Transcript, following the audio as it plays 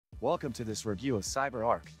Welcome to this review of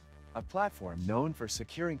CyberArk, a platform known for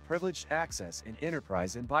securing privileged access in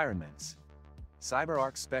enterprise environments.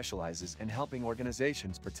 CyberArk specializes in helping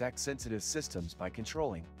organizations protect sensitive systems by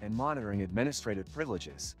controlling and monitoring administrative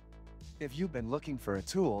privileges. If you've been looking for a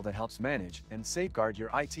tool that helps manage and safeguard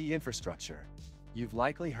your IT infrastructure, you've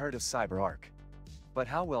likely heard of CyberArk. But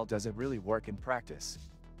how well does it really work in practice?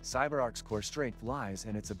 CyberArk's core strength lies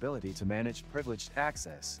in its ability to manage privileged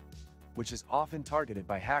access, which is often targeted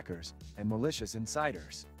by hackers and malicious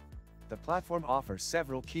insiders. The platform offers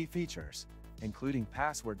several key features, including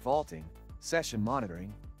password vaulting, session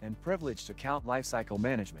monitoring, and privileged account lifecycle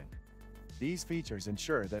management. These features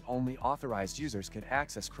ensure that only authorized users can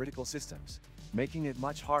access critical systems, making it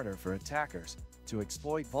much harder for attackers to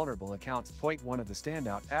exploit vulnerable accounts. One of the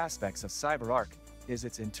standout aspects of CyberArk is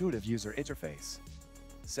its intuitive user interface.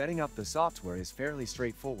 Setting up the software is fairly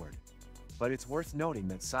straightforward, but it's worth noting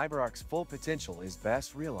that CyberArk's full potential is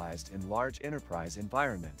best realized in large enterprise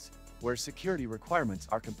environments, where security requirements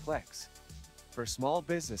are complex. For small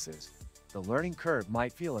businesses, the learning curve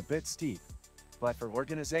might feel a bit steep, but for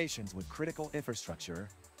organizations with critical infrastructure,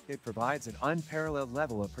 it provides an unparalleled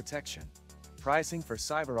level of protection. Pricing for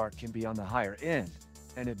CyberArk can be on the higher end,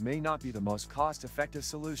 and it may not be the most cost-effective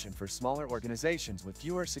solution for smaller organizations with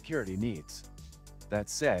fewer security needs. That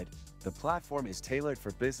said, the platform is tailored for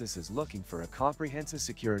businesses looking for a comprehensive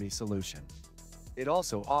security solution. It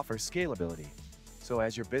also offers scalability, so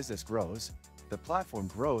as your business grows, the platform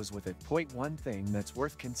grows with it. One thing that's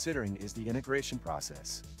worth considering is the integration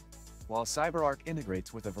process. While CyberArk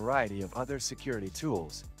integrates with a variety of other security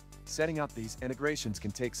tools, setting up these integrations can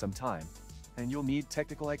take some time, and you'll need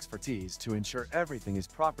technical expertise to ensure everything is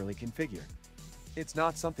properly configured. It's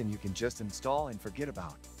not something you can just install and forget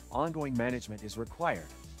about. Ongoing management is required.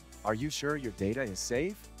 Are you sure your data is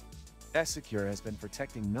safe? S-Secure has been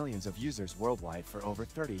protecting millions of users worldwide for over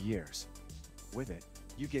 30 years. With it,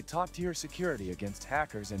 you get top-tier security against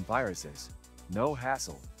hackers and viruses. No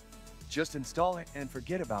hassle. Just install it and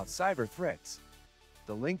forget about cyber threats.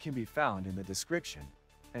 The link can be found in the description,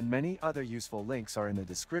 and many other useful links are in the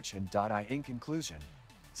description. In conclusion,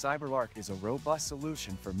 CyberArk is a robust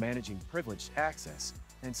solution for managing privileged access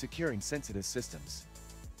and securing sensitive systems.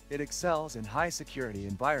 It excels in high-security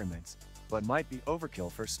environments, but might be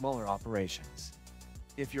overkill for smaller operations.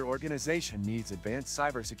 If your organization needs advanced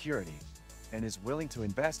cybersecurity and is willing to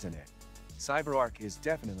invest in it, CyberArk is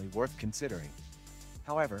definitely worth considering.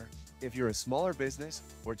 However, if you're a smaller business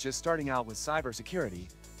or just starting out with cybersecurity,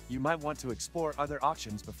 you might want to explore other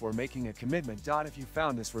options before making a commitment. If you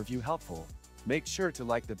found this review helpful, make sure to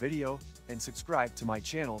like the video and subscribe to my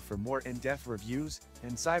channel for more in-depth reviews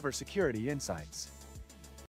and cybersecurity insights.